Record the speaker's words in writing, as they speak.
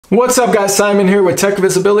What's up guys, Simon here with Tech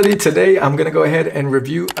Visibility. Today I'm going to go ahead and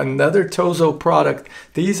review another TOZO product.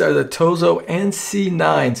 These are the TOZO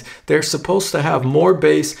NC9s. They're supposed to have more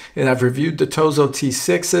bass, and I've reviewed the TOZO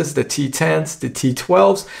T6s, the T10s, the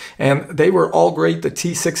T12s, and they were all great. The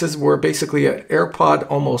T6s were basically an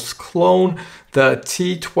AirPod almost clone. The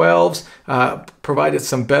T12s provided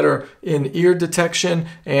some better in-ear detection,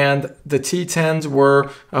 and the T10s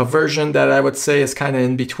were a version that I would say is kind of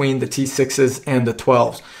in between the T6s and the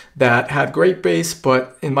 12s that had great bass,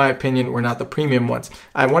 but in my opinion were not the premium ones.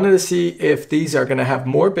 I wanted to see if these are going to have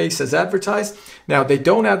more bass as advertised. Now they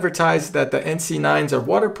don't advertise that the NC9s are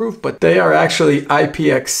waterproof, but they are actually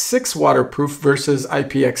IPX6 waterproof versus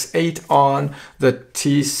IPX8 on the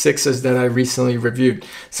T6s that I recently reviewed.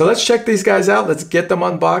 So let's check these guys out. Let's get them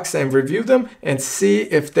unboxed and review them and see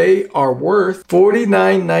if they are worth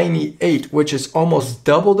 $49.98, which is almost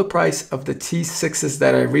double the price of the T6s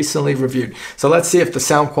that I recently reviewed. So let's see if the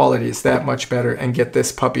sound quality is that much better and get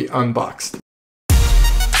this puppy unboxed.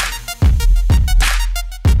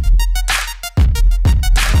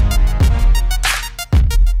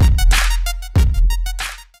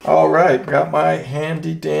 All right, got my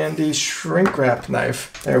handy dandy shrink wrap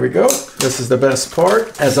knife. There we go. This is the best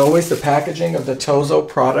part. As always, the packaging of the TOZO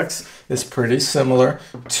products is pretty similar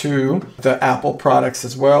to the Apple products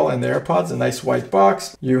as well, and the AirPods, a nice white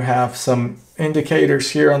box. You have some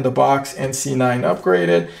indicators here on the box, NC9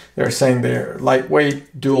 upgraded. They're saying they're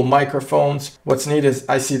lightweight, dual microphones. What's neat is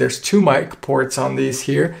I see there's 2 mic ports on these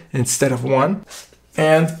here instead of 1,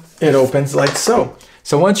 and it opens like so.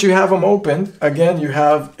 So once you have them opened, again, you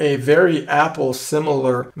have a very Apple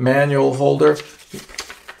similar manual holder.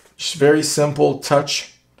 Just very simple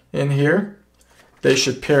touch in here. They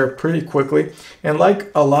should pair pretty quickly. And like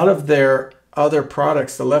a lot of their other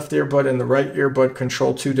products, the left earbud and the right earbud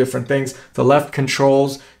control 2 different things. The left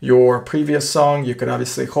controls your previous song. You could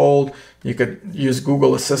obviously hold. You could use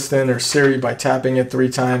Google Assistant or Siri by tapping it 3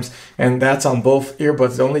 times. And that's on both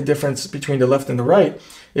earbuds. The only difference between the left and the right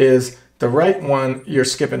is the right one, you're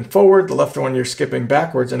skipping forward, the left one, you're skipping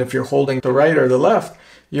backwards. And if you're holding the right or the left,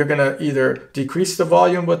 you're gonna either decrease the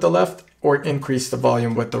volume with the left or increase the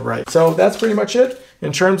volume with the right. So that's pretty much it.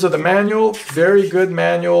 In terms of the manual, very good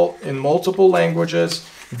manual in multiple languages,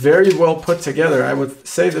 very well put together. I would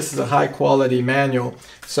say this is a high quality manual.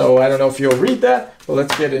 So I don't know if you'll read that, but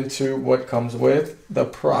let's get into what comes with the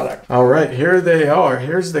product. All right, here they are.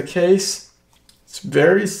 Here's the case. It's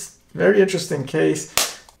very interesting case.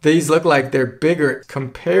 These look like they're bigger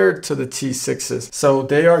compared to the T6s. So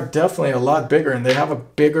they are definitely a lot bigger, and they have a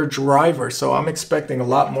bigger driver. So I'm expecting a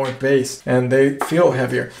lot more bass, and they feel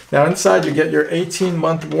heavier. Now inside you get your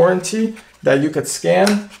 18-month warranty that you could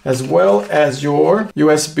scan, as well as your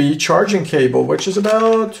USB charging cable, which is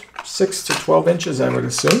about 6 to 12 inches, I would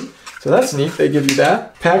assume. So that's neat, they give you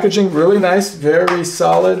that. Packaging, really nice, very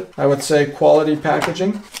solid, I would say quality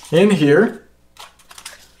packaging. In here,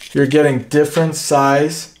 you're getting different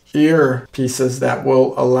size ear pieces that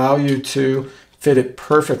will allow you to fit it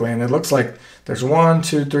perfectly. And it looks like there's 1,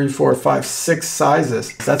 2, 3, 4, 5, 6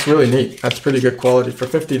 sizes. That's really neat. That's pretty good quality. For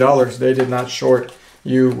 $50, they did not short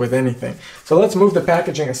you with anything. So let's move the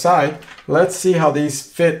packaging aside. Let's see how these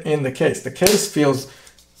fit in the case. The case feels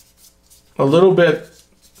a little bit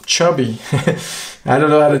chubby. I don't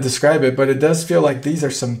know how to describe it, but it does feel like these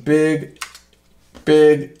are some big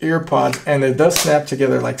earpods, and it does snap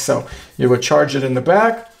together like so. You would charge it in the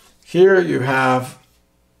back. Here you have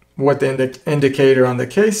what the indicator on the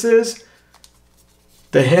case is.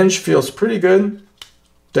 The hinge feels pretty good.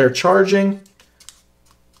 They're charging.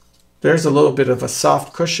 There's a little bit of a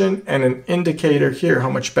soft cushion and an indicator here how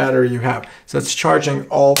much battery you have. So it's charging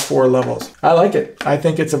all 4 levels. I like it. I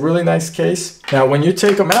think it's a really nice case. Now when you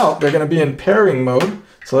take them out, they're going to be in pairing mode.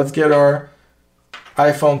 So let's get our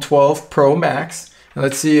iPhone 12 Pro Max. And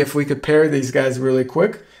let's see if we could pair these guys really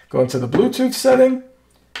quick. Go into the Bluetooth setting.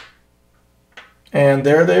 And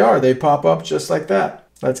there they are. They pop up just like that.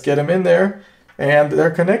 Let's get them in there. And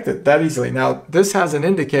they're connected that easily. Now, this has an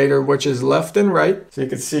indicator which is left and right. So you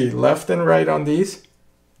can see left and right on these.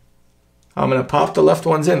 I'm going to pop the left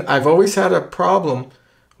ones in. I've always had a problem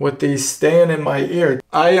with these staying in my ear.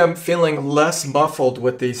 I am feeling less muffled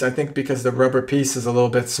with these. I think because the rubber piece is a little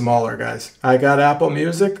bit smaller, guys. I got Apple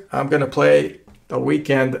Music. I'm going to play The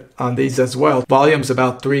Weekend on these as well. Volume's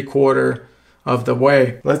about 3/4 of the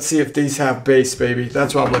way. Let's see if these have bass, baby.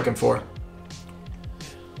 That's what I'm looking for.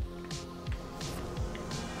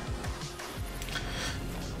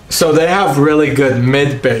 So they have really good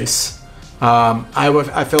mid bass.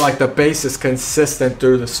 I feel like the bass is consistent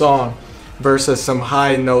through the song versus some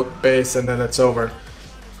high note bass and then it's over.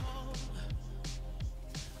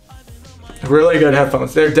 Really good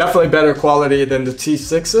headphones. They're definitely better quality than the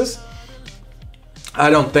T6s. I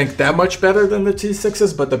don't think that much better than the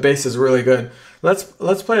T6s, but the bass is really good. Let's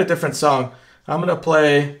play a different song. I'm gonna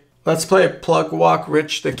play. Let's play Plug Walk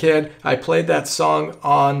Rich the Kid. I played that song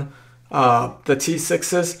on the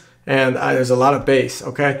T6s, and there's a lot of bass.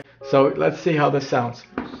 Okay, so let's see how this sounds.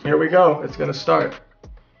 Here we go. It's gonna start.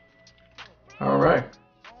 All right.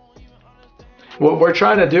 What we're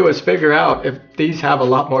trying to do is figure out if these have a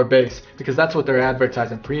lot more bass, because that's what they're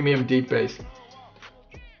advertising, premium deep bass.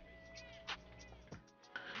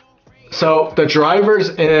 So the drivers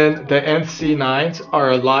in the NC9s are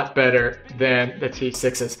a lot better than the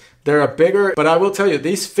T6s. They're a bigger, but I will tell you,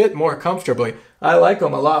 these fit more comfortably. I like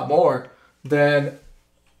them a lot more than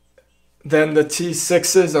the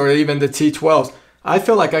T6s or even the T12s. I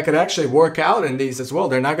feel like I could actually work out in these as well.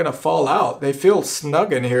 They're not gonna fall out. They feel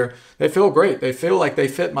snug in here. They feel great. They feel like they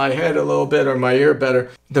fit my head a little bit or my ear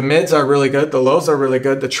better. The mids are really good. The lows are really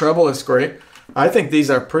good. The treble is great. I think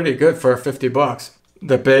these are pretty good for 50 bucks.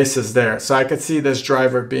 The bass is there. So I could see this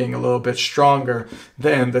driver being a little bit stronger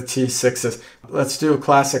than the T6s. Let's do a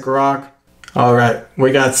classic rock. All right,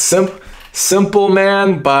 we got Simple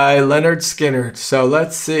Man by Leonard Skinner. So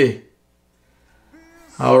let's see.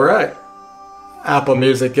 All right. Apple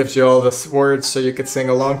Music gives you all the words so you could sing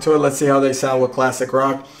along to it. Let's see how they sound with classic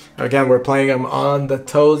rock. Again, we're playing them on the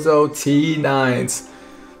TOZO T9s.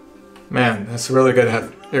 Man, that's really good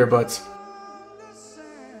earbuds.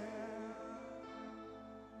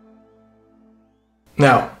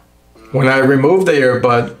 Now, when I remove the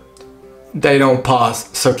earbud, they don't pause.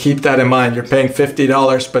 So keep that in mind. You're paying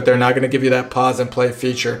 $50, but they're not going to give you that pause and play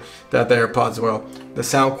feature that the AirPods will. The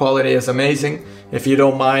sound quality is amazing. If you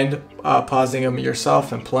don't mind pausing them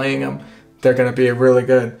yourself and playing them, they're going to be really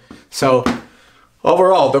good. So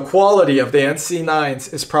overall, the quality of the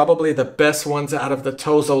NC9s is probably the best ones out of the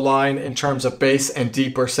TOZO line in terms of bass and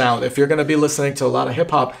deeper sound. If you're going to be listening to a lot of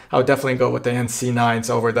hip hop, I would definitely go with the NC9s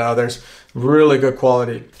over the others. Really good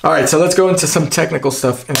quality. All right, so let's go into some technical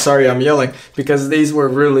stuff. And sorry, I'm yelling because these were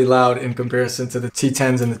really loud in comparison to the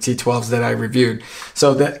T10s and the T12s that I reviewed.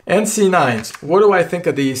 So the NC9s, what do I think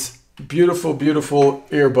of these beautiful, beautiful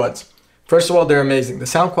earbuds? First of all, they're amazing. The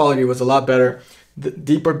sound quality was a lot better. The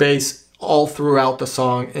deeper bass all throughout the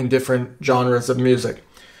song in different genres of music.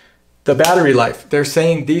 The battery life, they're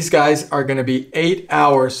saying these guys are going to be 8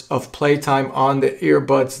 hours of playtime on the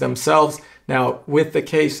earbuds themselves. Now, with the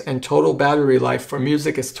case and total battery life for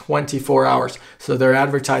music is 24 hours. So they're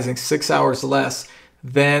advertising 6 hours less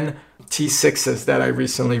than T6s that I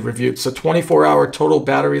recently reviewed. So 24-hour total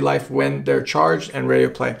battery life when they're charged and ready to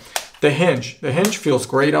play. The hinge feels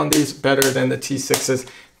great on these, better than the T6s.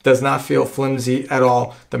 Does not feel flimsy at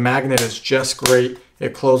all. The magnet is just great.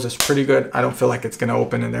 It closes pretty good. I don't feel like it's gonna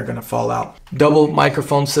open and they're gonna fall out. Double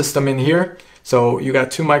microphone system in here. So you got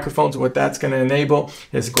 2 microphones. What that's gonna enable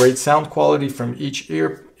is great sound quality from each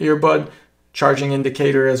earbud, charging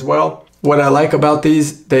indicator as well. What I like about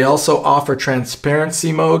these, they also offer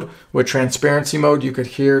transparency mode. With transparency mode, you could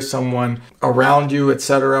hear someone around you,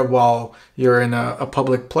 etc., while you're in a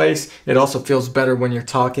public place. It also feels better when you're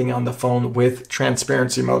talking on the phone with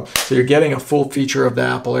transparency mode. So you're getting a full feature of the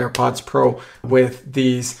Apple AirPods Pro with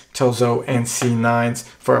these TOZO NC9s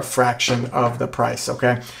for a fraction of the price,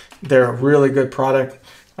 okay? They're a really good product.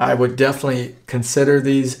 I would definitely consider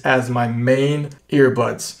these as my main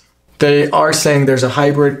earbuds. They are saying there's a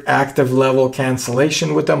hybrid active level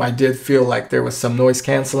cancellation with them. I did feel like there was some noise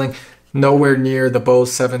canceling. Nowhere near the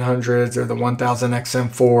Bose 700s or the 1000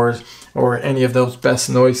 XM4s or any of those best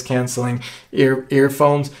noise canceling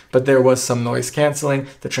earphones, but there was some noise canceling.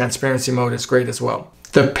 The transparency mode is great as well.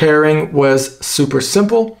 The pairing was super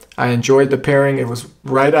simple. I enjoyed the pairing. It was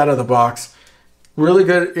right out of the box. Really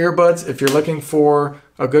good earbuds. If you're looking for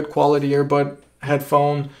a good quality earbud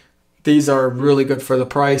headphone, these are really good for the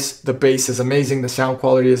price. The bass is amazing. The sound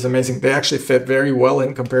quality is amazing. They actually fit very well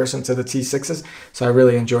in comparison to the T6s. So I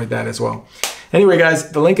really enjoyed that as well. Anyway,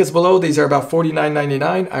 guys, the link is below. These are about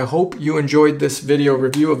 $49.99. I hope you enjoyed this video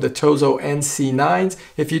review of the TOZO NC9s.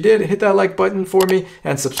 If you did, hit that like button for me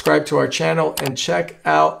and subscribe to our channel and check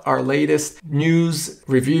out our latest news,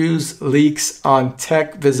 reviews, leaks on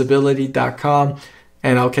techvisibility.com.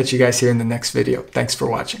 And I'll catch you guys here in the next video. Thanks for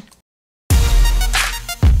watching.